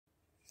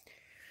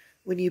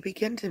When you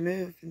begin to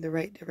move in the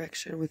right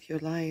direction with your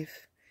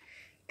life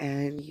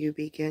and you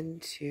begin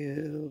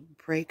to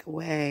break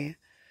away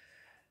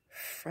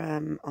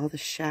from all the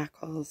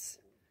shackles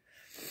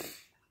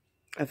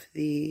of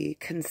the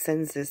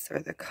consensus or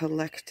the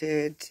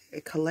collective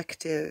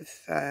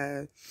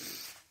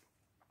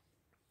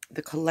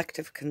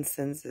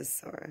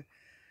consensus or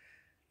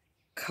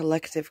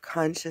collective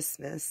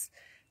consciousness,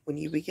 when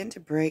you begin to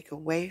break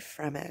away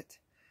from it,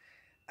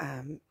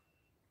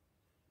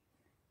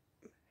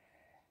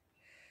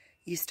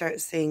 you start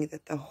seeing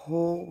that the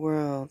whole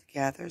world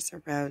gathers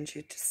around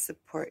you to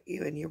support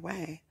you in your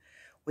way.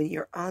 When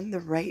you're on the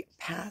right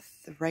path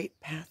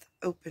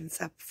opens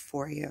up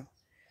for you.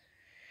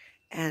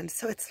 And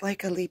so it's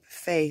like a leap of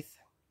faith.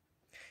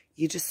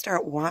 You just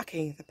start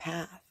walking the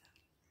path.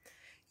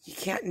 You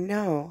can't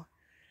know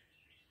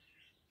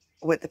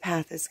what the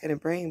path is going to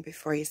bring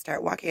before you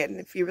start walking it. And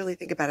if you really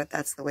think about it,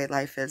 that's the way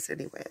life is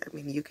anyway. I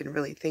mean, you can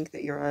really think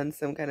that you're on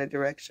some kind of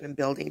direction and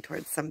building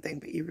towards something,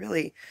 but you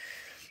really,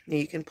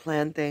 you can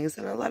plan things.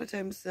 And a lot of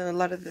times, a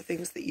lot of the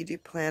things that you do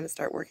plan and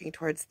start working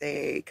towards,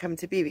 they come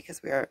to be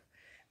because we are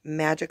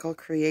magical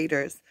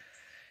creators.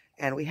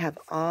 And we have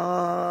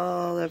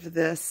all of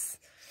this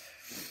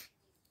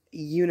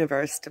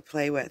universe to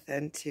play with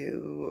and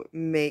to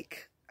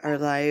make our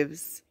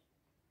lives,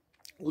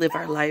 live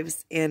our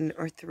lives in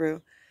or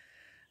through.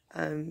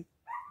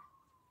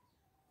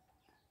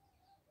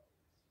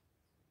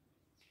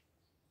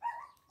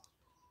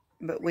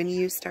 But when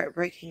you start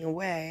breaking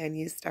away and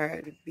you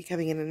start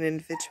becoming an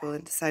individual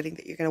and deciding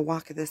that you're going to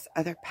walk this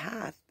other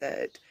path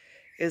that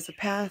is a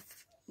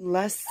path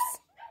less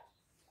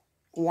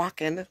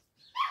walking,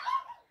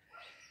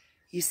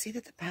 you see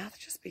that the path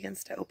just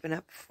begins to open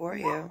up for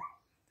you.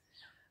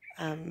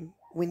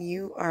 When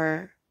you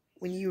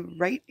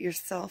write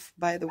yourself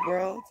by the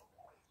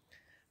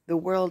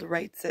world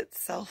writes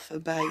itself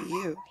by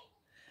you.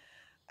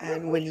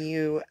 And when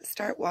you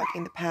start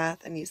walking the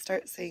path and you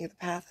start seeing the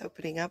path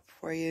opening up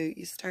for you,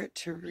 you start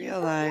to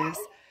realize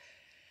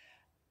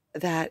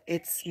that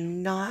it's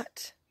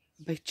not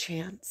by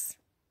chance.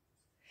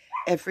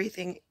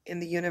 Everything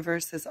in the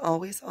universe is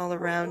always all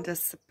around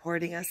us,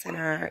 supporting us in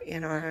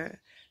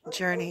our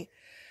journey.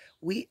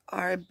 We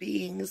are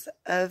beings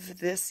of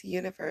this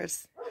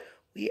universe.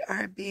 We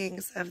are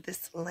beings of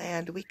this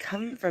land. We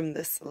come from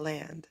this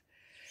land.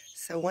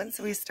 So once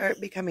we start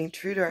becoming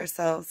true to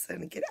ourselves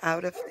and get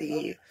out of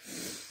the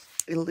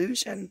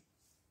illusion,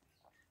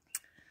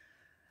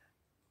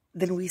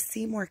 then we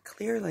see more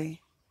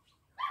clearly.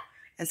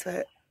 And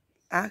so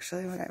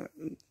actually, when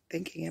I'm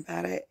thinking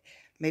about it,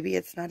 maybe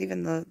it's not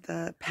even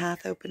the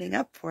path opening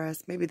up for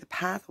us. Maybe the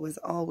path was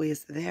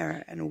always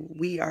there and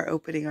we are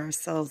opening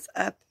ourselves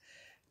up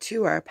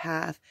to our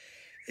path.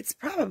 It's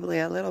probably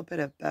a little bit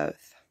of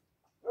both.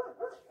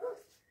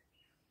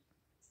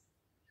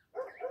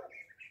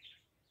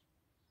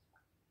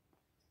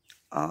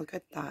 All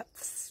good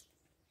thoughts.